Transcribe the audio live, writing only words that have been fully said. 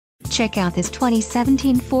Check out this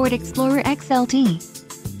 2017 Ford Explorer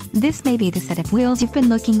XLT. This may be the set of wheels you've been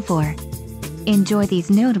looking for. Enjoy these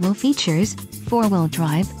notable features: 4-wheel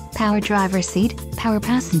drive, power driver seat, power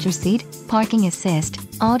passenger seat, parking assist,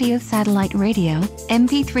 audio satellite radio,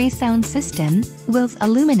 MP3 sound system, wheels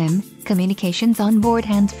aluminum, communications on-board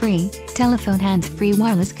hands-free, telephone hands-free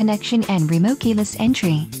wireless connection and remote keyless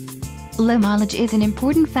entry. Low mileage is an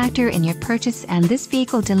important factor in your purchase, and this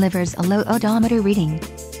vehicle delivers a low odometer reading.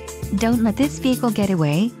 Don't let this vehicle get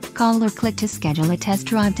away. Call or click to schedule a test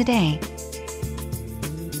drive today.